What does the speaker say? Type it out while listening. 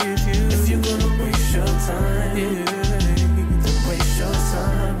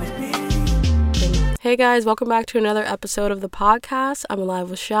Hey guys, welcome back to another episode of the podcast. I'm Alive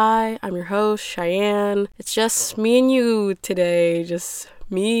with Shy. I'm your host, Cheyenne. It's just me and you today, just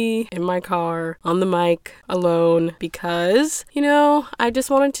me in my car on the mic alone because, I just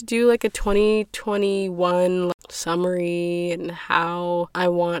wanted to do like a 2021 summary and how I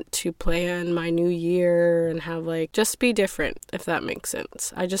want to plan my new year and have just be different, if that makes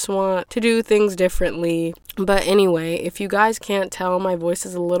sense. I just want to do things differently. But anyway, if you guys can't tell, my voice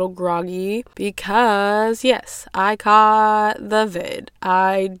is a little groggy because, yes, I caught the vid.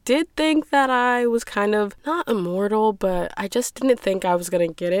 I did think that I was kind of not immortal, but I just didn't think I was going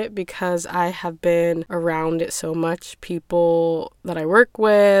to get it because I have been around it so much. People that I work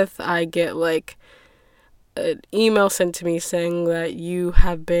with, I get an email sent to me saying that you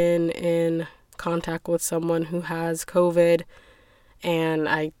have been in contact with someone who has COVID, and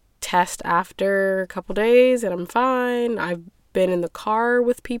I test after a couple days and I'm fine. I've been in the car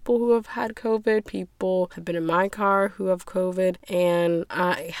with people who have had COVID. People have been in my car who have COVID, and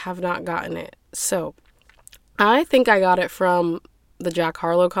I have not gotten it. So I think I got it from the Jack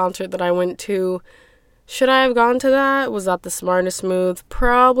Harlow concert that I went to. Should I have gone to that? Was that the smartest move?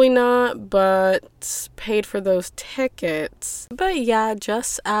 Probably not, but paid for those tickets. But yeah,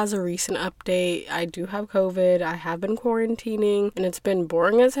 just as a recent update, I do have COVID. I have been quarantining, and it's been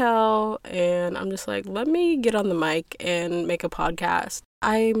boring as hell, and I'm just let me get on the mic and make a podcast.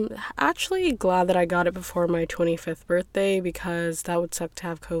 I'm actually glad that I got it before my 25th birthday because that would suck to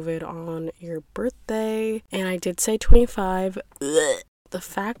have COVID on your birthday. And I did say 25. The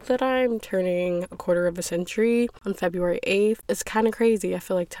fact that I'm turning a quarter of a century on February 8th is kind of crazy. I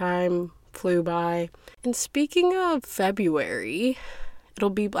feel like time flew by. And speaking of February, it'll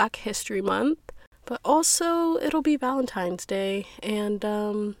be Black History Month, but also it'll be Valentine's Day.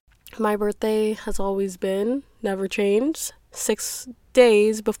 And my birthday has always been, never changed, 6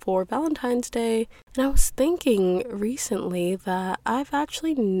 days before Valentine's Day. And I was thinking recently that I've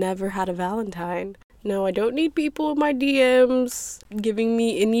actually never had a Valentine. No, I don't need people in my DMs giving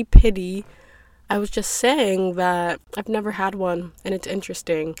me any pity. I was just saying that I've never had one, and it's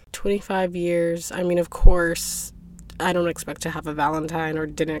interesting. 25 years, of course, I don't expect to have a Valentine or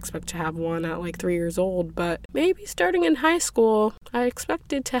didn't expect to have one at 3 years old, but maybe starting in high school, I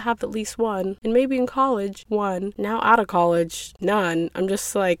expected to have at least one, and maybe in college, one. Now out of college, none. I'm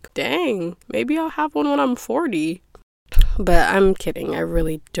just dang, maybe I'll have one when I'm 40. But I'm kidding, I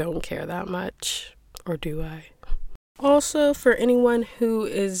really don't care that much. Or do I? Also, for anyone who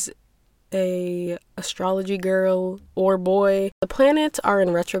is a astrology girl or boy, the planets are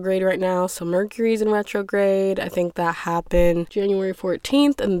in retrograde right now. So Mercury's in retrograde. I think that happened January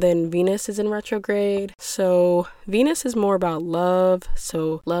 14th, and then Venus is in retrograde. So Venus is more about love,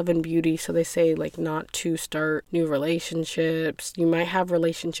 so love and beauty. So they say not to start new relationships. You might have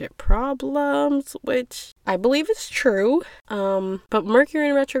relationship problems, which I believe is true. But Mercury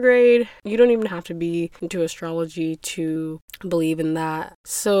in retrograde, you don't even have to be into astrology to believe in that.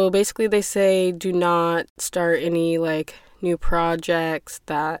 So basically they say do not start any new projects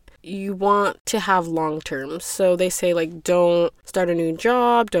that you want to have long term. So they say don't start a new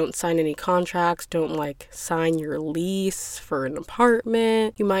job, don't sign any contracts, don't sign your lease for an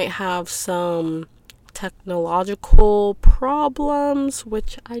apartment. You might have some technological problems,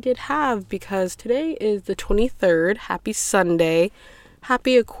 which I did have because today is the 23rd. Happy Sunday.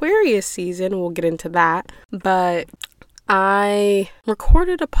 Happy Aquarius season. We'll get into that. But I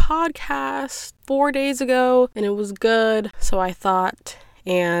recorded a podcast 4 days ago and it was good. So I thought,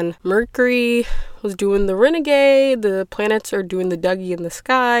 and Mercury was doing the renegade, the planets are doing the Dougie in the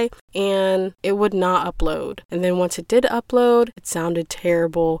sky, and it would not upload. And then once it did upload, it sounded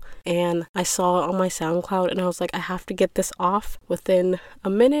terrible. And I saw it on my SoundCloud and I was I have to get this off within a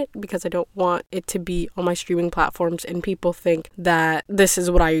minute because I don't want it to be on my streaming platforms and people think that this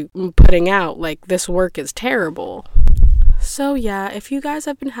is what I'm putting out. This work is terrible. So yeah, if you guys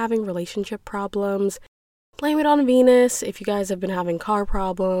have been having relationship problems, blame it on Venus. If you guys have been having car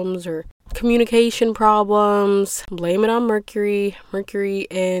problems or communication problems, blame it on Mercury. Mercury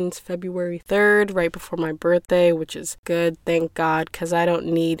ends February 3rd, right before my birthday, which is good, thank God, because I don't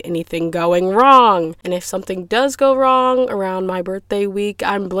need anything going wrong. And if something does go wrong around my birthday week,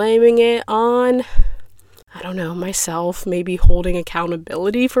 I'm blaming it on, I don't know, myself, maybe holding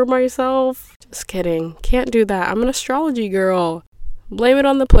accountability for myself. Just kidding. Can't do that. I'm an astrology girl. Blame it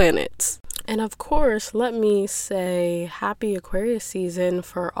on the planets. And of course, let me say happy Aquarius season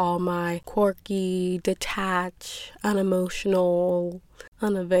for all my quirky, detached, unemotional,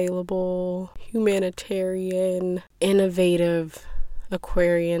 unavailable, humanitarian, innovative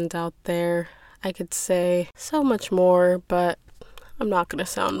Aquarians out there. I could say so much more, but I'm not going to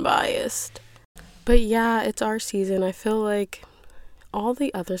sound biased. But yeah, it's our season. I feel like all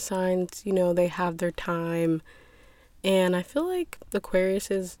the other signs, they have their time. And I feel like Aquarius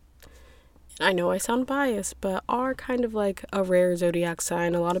is, I know I sound biased, but are kind of like a rare zodiac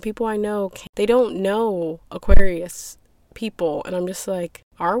sign. A lot of people I know, they don't know Aquarius people. And I'm just like,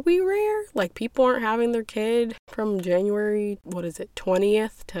 are we rare? Like, people aren't having their kid from January,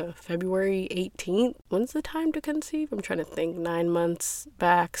 20th to February 18th? When's the time to conceive? I'm trying to think, 9 months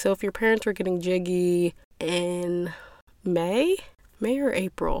back. So if your parents were getting jiggy in May or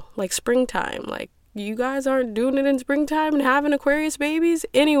April, like springtime, like, you guys aren't doing it in springtime and having Aquarius babies?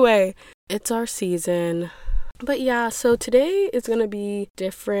 Anyway, it's our season. But yeah, so today is going to be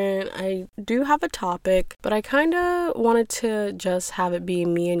different. I do have a topic, but I kind of wanted to just have it be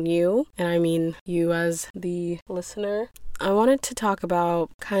me and you. And I mean you as the listener. I wanted to talk about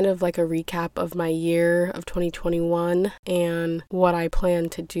kind of like a recap of my year of 2021 and what I plan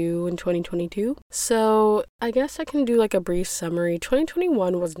to do in 2022. So I guess I can do like a brief summary.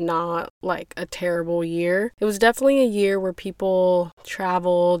 2021 was not like a terrible year. It was definitely a year where people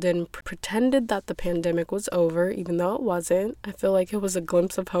traveled and pretended that the pandemic was over, even though it wasn't. I feel like it was a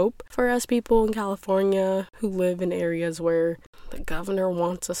glimpse of hope for us people in California who live in areas where the governor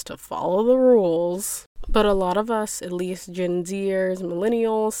wants us to follow the rules. But a lot of us, at least Gen Zers,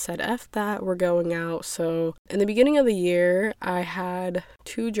 millennials, said F that, we're going out. So in the beginning of the year, I had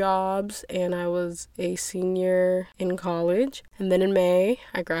 2 jobs and I was a senior in college. And then in May,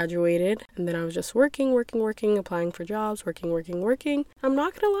 I graduated and then I was just working, applying for jobs, working. I'm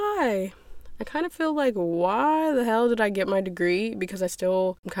not gonna lie. I kind of feel like, why the hell did I get my degree? Because I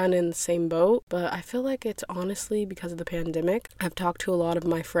still am kind of in the same boat. But I feel like it's honestly because of the pandemic. I've talked to a lot of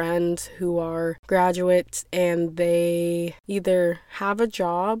my friends who are graduates and they either have a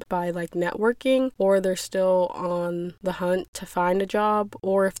job by like networking, or they're still on the hunt to find a job,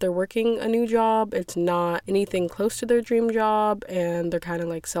 or if they're working a new job, it's not anything close to their dream job and they're kind of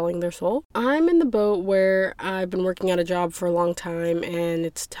like selling their soul. I'm in the boat where I've been working at a job for a long time and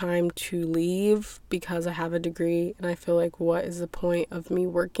it's time to leave because I have a degree, and I feel like, what is the point of me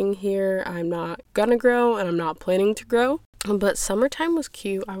working here? I'm not gonna grow and I'm not planning to grow. But summertime was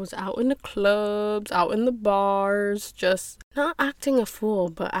cute. I was out in the clubs, out in the bars, just not acting a fool,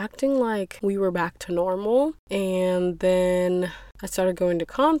 but acting like we were back to normal. And then I started going to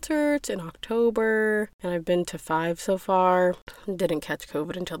concerts in October, and I've been to 5 so far. Didn't catch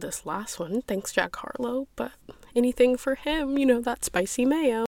COVID until this last one, thanks Jack Harlow, but anything for him, that spicy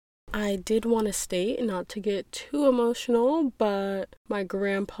mayo. I did want to state, not to get too emotional, but my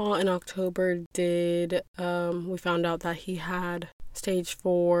grandpa in October we found out that he had stage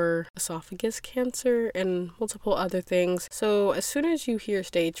 4 esophagus cancer and multiple other things. So as soon as you hear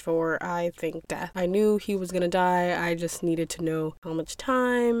stage 4, I think death. I knew he was gonna die. I just needed to know how much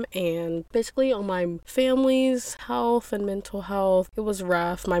time, and basically on my family's health and mental health, it was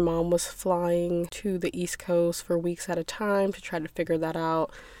rough. My mom was flying to the East Coast for weeks at a time to try to figure that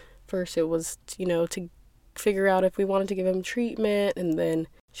out. First it was, to figure out if we wanted to give him treatment, and then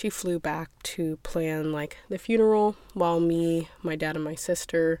she flew back to plan like the funeral while me, my dad, and my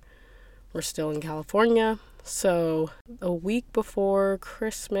sister were still in California. So a week before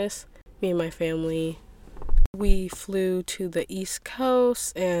Christmas, me and my family, we flew to the East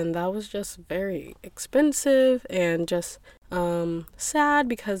Coast, and that was just very expensive and just sad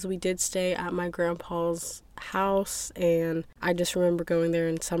because we did stay at my grandpa's house, and I just remember going there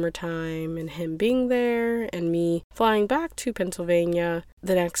in summertime and him being there and me flying back to Pennsylvania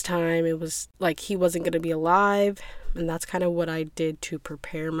the next time. It was like he wasn't going to be alive, and that's kind of what I did to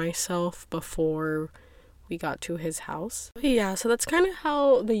prepare myself before we got to his house. But yeah, so that's kind of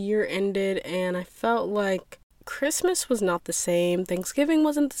how the year ended, and I felt like Christmas was not the same. Thanksgiving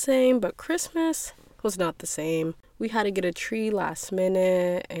wasn't the same, but Christmas was not the same. We had to get a tree last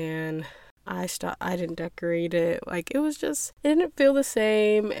minute, and I didn't decorate it. Like, it didn't feel the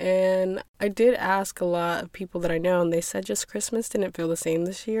same. And I did ask a lot of people that I know, and they said just Christmas didn't feel the same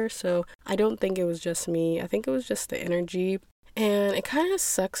this year. So I don't think it was just me. I think it was just the energy. And it kind of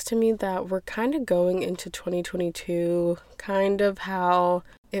sucks to me that we're kind of going into 2022 kind of how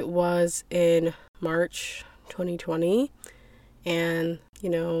it was in March 2020. And,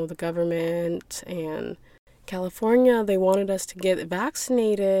 the government and California, they wanted us to get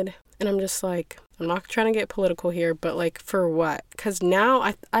vaccinated. And I'm just like, I'm not trying to get political here, but like, for what? Because now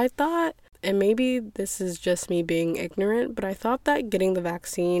I thought, and maybe this is just me being ignorant, but I thought that getting the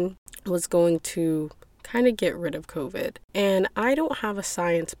vaccine was going to kind of get rid of COVID. And I don't have a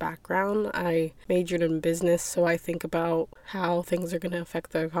science background. I majored in business, so I think about how things are going to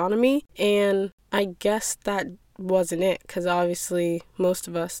affect the economy. And I guess that wasn't it, because obviously most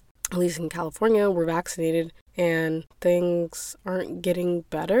of us at least in California, we're vaccinated and things aren't getting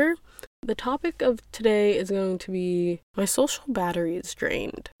better. The topic of today is going to be my social battery is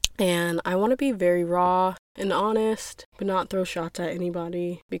drained. And I want to be very raw and honest, but not throw shots at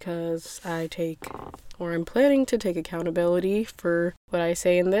anybody because I'm planning to take accountability for what I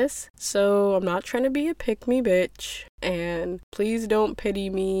say in this. So I'm not trying to be a pick-me bitch. And please don't pity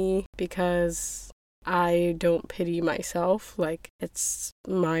me because I don't pity myself. Like, it's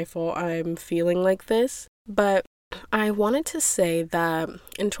my fault I'm feeling like this. But I wanted to say that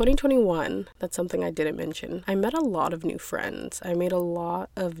in 2021, that's something I didn't mention, I met a lot of new friends. I made a lot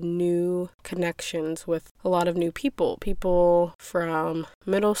of new connections with a lot of new people. People from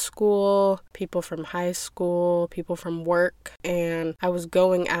middle school, people from high school, people from work, and I was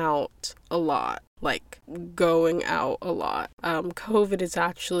going out a lot. COVID is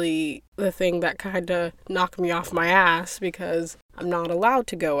actually the thing that kind of knocked me off my ass because I'm not allowed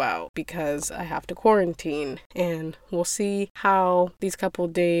to go out because I have to quarantine. And we'll see how these couple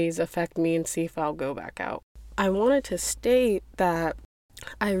days affect me and see if I'll go back out. I wanted to state that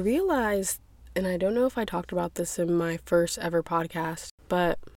I realized, and I don't know if I talked about this in my first ever podcast,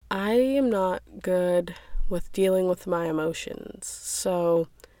 but I am not good with dealing with my emotions. So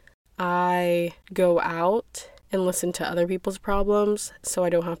I go out and listen to other people's problems so I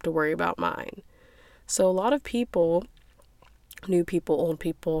don't have to worry about mine. So a lot of people, new people, old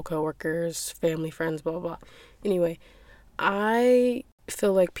people, coworkers, family, friends, blah, blah, blah. Anyway, I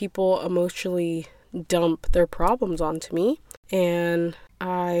feel like people emotionally dump their problems onto me. And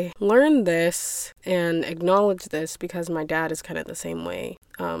I learned this and acknowledged this because my dad is kind of the same way.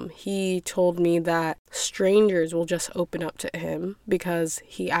 He told me that strangers will just open up to him because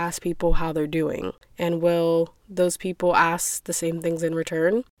he asks people how they're doing. And will those people ask the same things in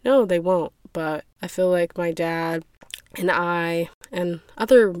return? No, they won't. But I feel like my dad and I and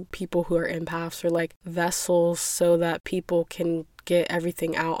other people who are empaths are like vessels so that people can get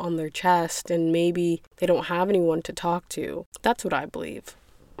everything out on their chest and maybe they don't have anyone to talk to. That's what I believe.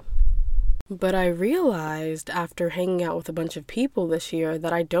 But I realized after hanging out with a bunch of people this year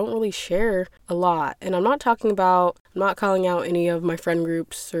that I don't really share a lot. And I'm not calling out any of my friend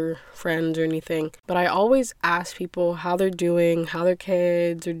groups or friends or anything, but I always ask people how they're doing, how their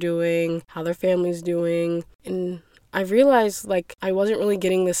kids are doing, how their family's doing. And I realized like I wasn't really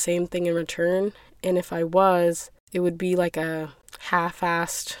getting the same thing in return. And if I was, it would be like a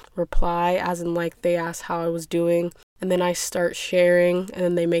half-assed reply, as in like they asked how I was doing. And then I start sharing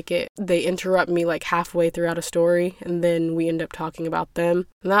and then they interrupt me like halfway throughout a story and then we end up talking about them.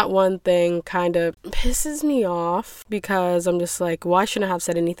 And that one thing kind of pisses me off because I'm just like, well, I shouldn't have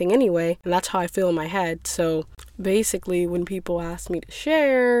said anything anyway. And that's how I feel in my head. So basically when people ask me to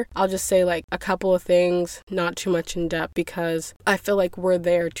share, I'll just say like a couple of things, not too much in depth because I feel like we're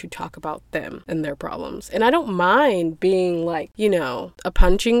there to talk about them and their problems. And I don't mind being like, a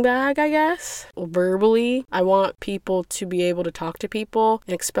punching bag, I guess, verbally. I want people to be able to talk to people,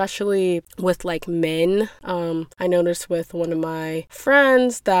 and especially with like men. I noticed with one of my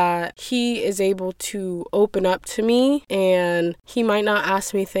friends that he is able to open up to me and he might not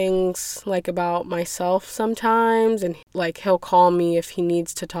ask me things like about myself sometimes, and like he'll call me if he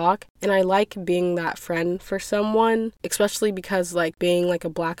needs to talk. And I like being that friend for someone, especially because like being like a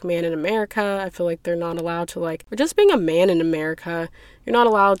black man in America, I feel like they're not allowed to or just being a man in America, you're not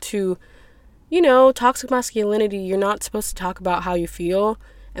allowed to toxic masculinity, you're not supposed to talk about how you feel.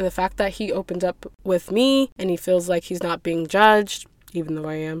 And the fact that he opens up with me and he feels like he's not being judged, even though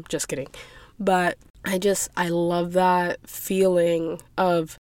I am, just kidding. But I love that feeling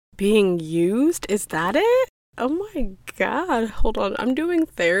of being used. Is that it? Oh my God, hold on. I'm doing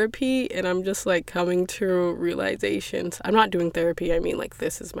therapy and I'm just like coming to realizations. I'm not doing therapy. I mean like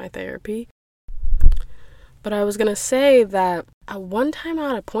this is my therapy. But I was going to say that at one time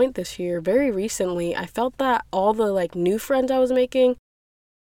at a point this year, very recently, I felt that all the new friends I was making,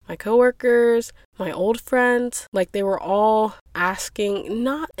 my coworkers, my old friends, they were all asking,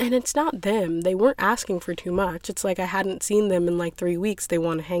 and it's not them. They weren't asking for too much. It's like I hadn't seen them in 3 weeks. They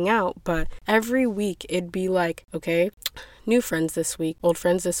want to hang out. But every week it'd be like, okay, new friends this week, old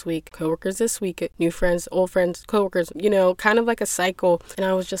friends this week, coworkers this week, new friends, old friends, coworkers, kind of like a cycle. And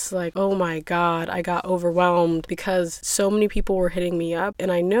I was just like, oh my God, I got overwhelmed because so many people were hitting me up.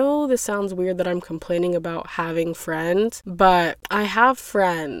 And I know this sounds weird that I'm complaining about having friends, but I have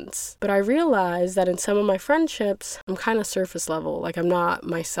friends. But I realized that in some of my friendships, I'm kind of surface level. I'm not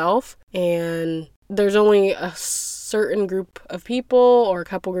myself. And there's only a certain group of people or a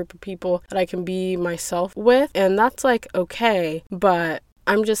couple group of people that I can be myself with, and that's okay. But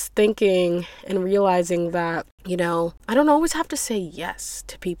I'm just thinking and realizing that, I don't always have to say yes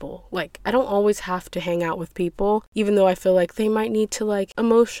to people. Like, I don't always have to hang out with people, even though I feel like they might need to, like,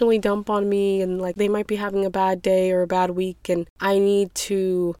 emotionally dump on me, and, like, they might be having a bad day or a bad week, and I need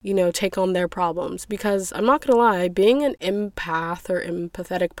to, take on their problems. Because I'm not gonna lie, being an empath or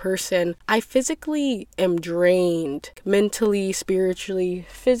empathetic person, I physically am drained, mentally, spiritually,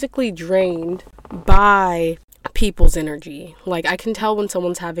 physically drained by people's energy. Like, I can tell when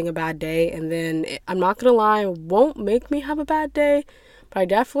someone's having a bad day, and then I'm not gonna lie, it won't make me have a bad day, but I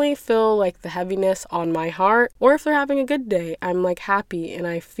definitely feel like the heaviness on my heart. Or if they're having a good day, I'm like happy and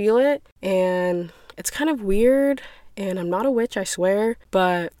I feel it, and it's kind of weird, and I'm not a witch, I swear,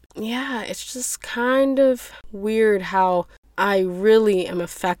 but yeah, it's just kind of weird how I really am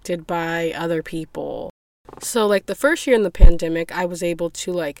affected by other people. So, like, the first year in the pandemic, I was able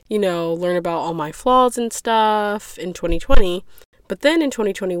to, learn about all my flaws and stuff in 2020. But then in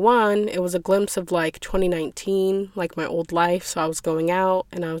 2021, it was a glimpse of, 2019, my old life. So I was going out,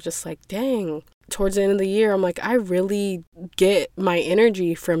 and I was just like, dang. Towards the end of the year, I'm like, I really get my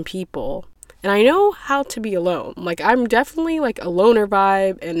energy from people. And I know how to be alone. I'm definitely a loner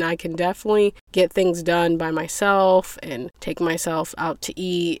vibe, and I can definitely get things done by myself and take myself out to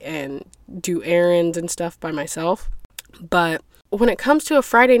eat and do errands and stuff by myself. But when it comes to a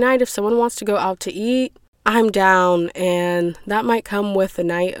Friday night, if someone wants to go out to eat, I'm down, and that might come with a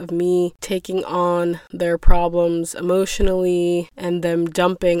night of me taking on their problems emotionally and them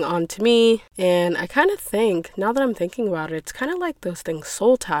dumping onto me. And I kind of think, now that I'm thinking about it, it's kind of like those things,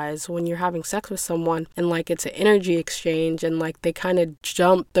 soul ties, when you're having sex with someone and it's an energy exchange, and they kind of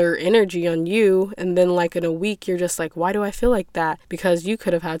dump their energy on you, and then in a week you're just like, why do I feel like that? Because you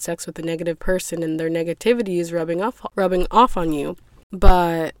could have had sex with a negative person and their negativity is rubbing off on you.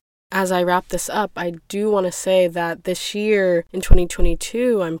 But as I wrap this up, I do want to say that this year in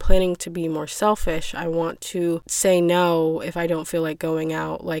 2022, I'm planning to be more selfish. I want to say no if I don't feel like going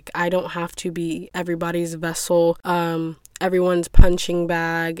out. I don't have to be everybody's vessel, everyone's punching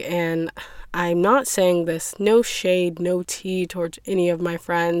bag. And I'm not saying this, no shade, no tea towards any of my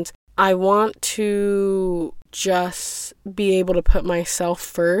friends. I want to just be able to put myself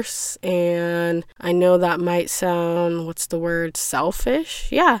first, and I know that might sound, selfish?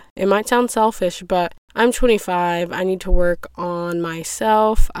 Yeah, it might sound selfish, but I'm 25. I need to work on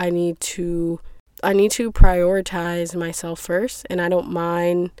myself. I need to prioritize myself first, and I don't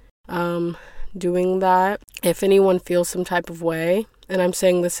mind doing that. If anyone feels some type of way, and I'm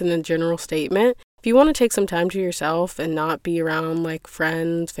saying this in a general statement, if you want to take some time to yourself and not be around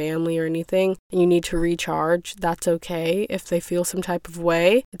friends, family, or anything, and you need to recharge, that's okay. If they feel some type of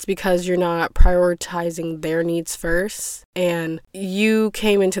way, it's because you're not prioritizing their needs first, and you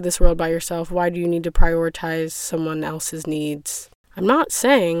came into this world by yourself. Why do you need to prioritize someone else's needs? I'm not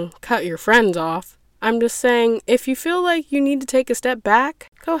saying cut your friends off. I'm just saying, if you feel like you need to take a step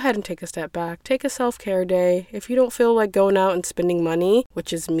back, go ahead and take a step back. Take a self-care day. If you don't feel like going out and spending money,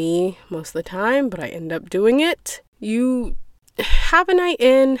 which is me most of the time, but I end up doing it, you have a night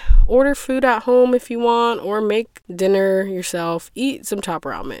in, order food at home if you want, or make dinner yourself, eat some top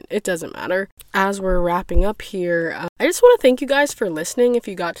ramen. It doesn't matter. As we're wrapping up here, I just want to thank you guys for listening if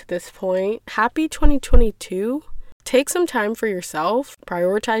you got to this point. Happy 2022. Take some time for yourself,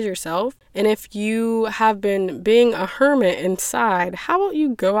 prioritize yourself, and if you have been being a hermit inside, how about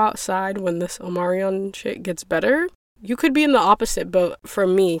you go outside when this Omicron shit gets better? You could be in the opposite boat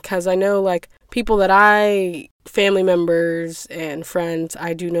from me, because I know people that family members and friends,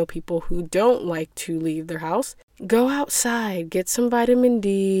 I do know people who don't like to leave their house. Go outside, get some vitamin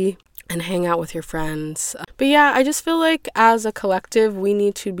D, and hang out with your friends. But yeah, I just feel like as a collective, we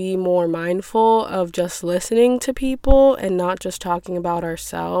need to be more mindful of just listening to people and not just talking about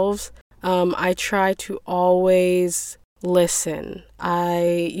ourselves. I try to always listen.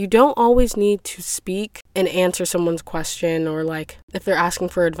 You don't always need to speak and answer someone's question, or if they're asking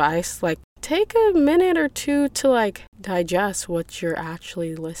for advice, take a minute or two to digest what you're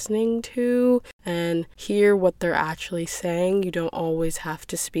actually listening to and hear what they're actually saying. You don't always have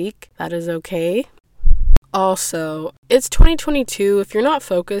to speak. That is okay. Also, it's 2022. If you're not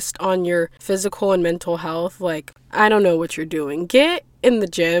focused on your physical and mental health, I don't know what you're doing. Get in the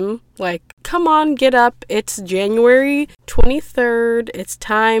gym. Come on, get up. It's January 23rd. It's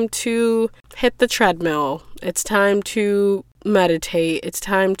time to hit the treadmill. It's time to meditate. It's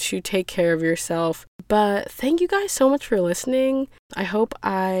time to take care of yourself. But thank you guys so much for listening. I hope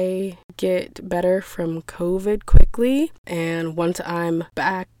I get better from COVID quickly. And once I'm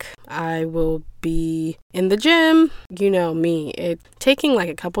back, I will be in the gym. You know me. Taking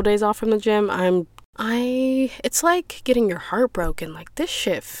a couple days off from the gym, I'm It's like getting your heart broken. Like, this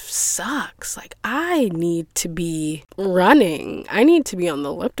shit sucks. Like, I need to be running. I need to be on the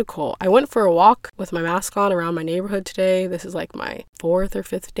elliptical. I went for a walk with my mask on around my neighborhood today. This is like my 4th or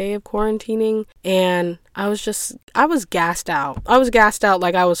 5th day of quarantining. And I was gassed out. I was gassed out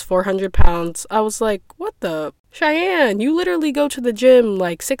like I was 400 pounds. I was like, what the? Cheyenne, you literally go to the gym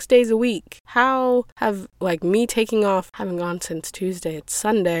like 6 days a week. How have, like, me taking off, haven't gone since Tuesday, it's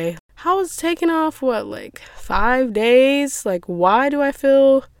Sunday. How is taking off, 5 days? Like, why do I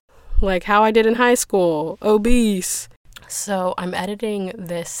feel like how I did in high school, obese? So I'm editing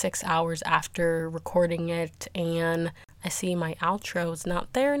this 6 hours after recording it, and I see my outro is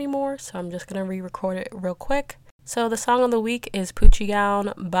not there anymore, so I'm just gonna re-record it real quick. So the song of the week is Poochie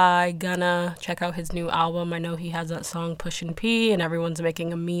Gown by Gunna. Check out his new album. I know he has that song Pushin' P, and everyone's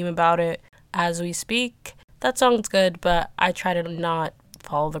making a meme about it as we speak. That song's good, but I try to not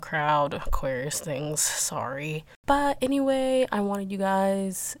follow the crowd, Aquarius things, sorry. But anyway, I wanted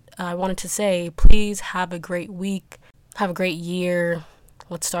to say, please have a great week, have a great year.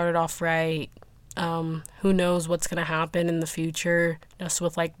 Let's start it off right. Who knows what's gonna happen in the future, just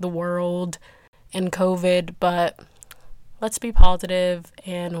with like the world and COVID, but let's be positive,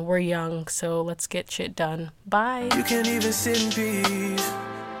 and we're young, so let's get shit done. Bye. You can't even sit in peace,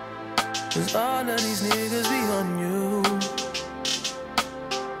 'cause all of these niggas be on you.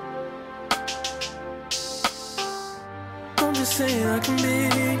 I'm just saying I can be,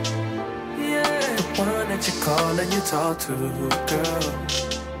 the one that you call and you talk to, girl.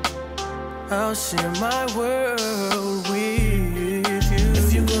 I'll share my world with you.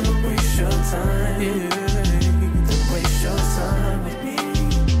 If you're gonna waste your time, then waste your time with me.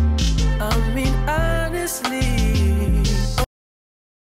 I mean, honestly,